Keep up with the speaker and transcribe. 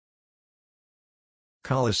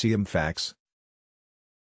Colosseum Facts.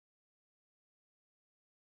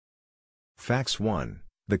 Facts 1.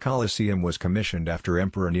 The Colosseum was commissioned after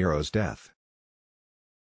Emperor Nero's death.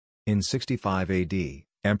 In 65 AD,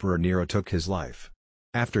 Emperor Nero took his life.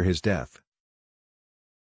 After his death,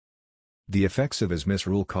 the effects of his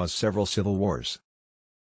misrule caused several civil wars.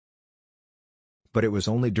 But it was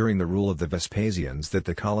only during the rule of the Vespasians that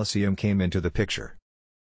the Colosseum came into the picture.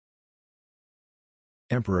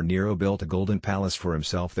 Emperor Nero built a golden palace for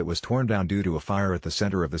himself that was torn down due to a fire at the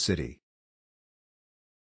center of the city.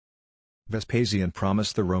 Vespasian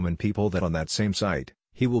promised the Roman people that on that same site,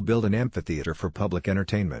 he will build an amphitheater for public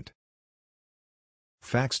entertainment.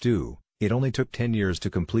 Facts 2. It only took 10 years to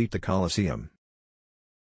complete the Colosseum.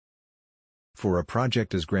 For a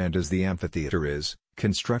project as grand as the amphitheater is,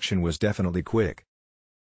 construction was definitely quick.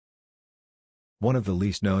 One of the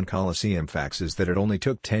least known Colosseum facts is that it only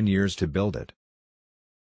took 10 years to build it.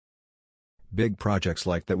 Big projects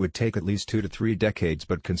like that would take at least 2 to 3 decades,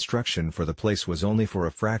 but construction for the place was only for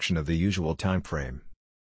a fraction of the usual time frame.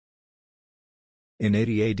 In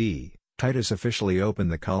 80 AD, Titus officially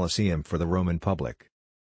opened the Colosseum for the Roman public.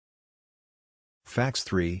 Facts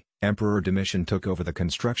 3. Emperor Domitian took over the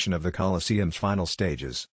construction of the Colosseum's final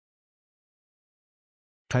stages.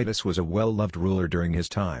 Titus was a well-loved ruler during his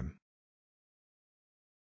time.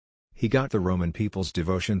 He got the Roman people's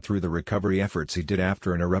devotion through the recovery efforts he did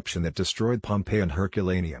after an eruption that destroyed Pompeii and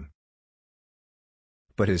Herculaneum.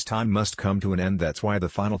 But his time must come to an end. That's why the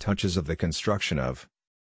final touches of the construction of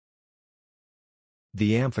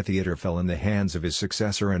the amphitheater fell in the hands of his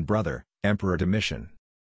successor and brother, Emperor Domitian.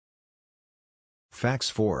 Facts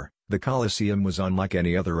 4. The Colosseum was unlike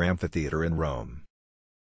any other amphitheater in Rome.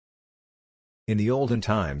 In the olden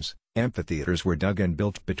times, amphitheaters were dug and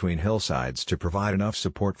built between hillsides to provide enough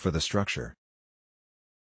support for the structure.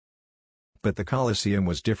 But the Colosseum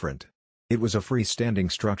was different. It was a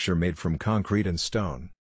freestanding structure made from concrete and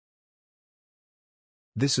stone.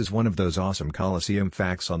 This is one of those awesome Colosseum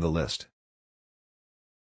facts on the list.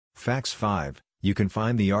 Facts 5. You can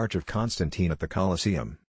find the Arch of Constantine at the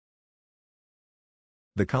Colosseum.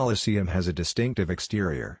 The Colosseum has a distinctive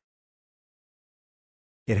exterior.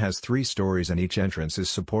 It has 3 stories and each entrance is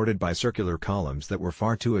supported by circular columns that were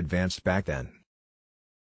far too advanced back then.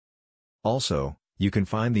 Also, you can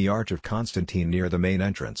find the Arch of Constantine near the main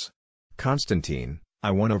entrance. Constantine,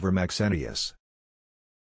 I won over Maxentius.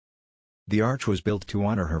 The arch was built to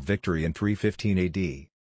honor her victory in 315 AD.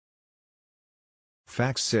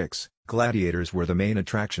 Facts 6. Gladiators were the main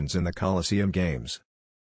attractions in the Colosseum Games.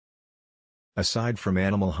 Aside from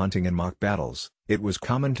animal hunting and mock battles, it was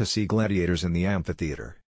common to see gladiators in the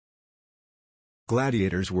amphitheater.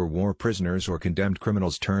 Gladiators were war prisoners or condemned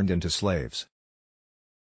criminals turned into slaves.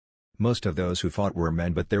 Most of those who fought were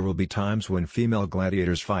men, but there will be times when female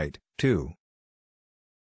gladiators fight, too.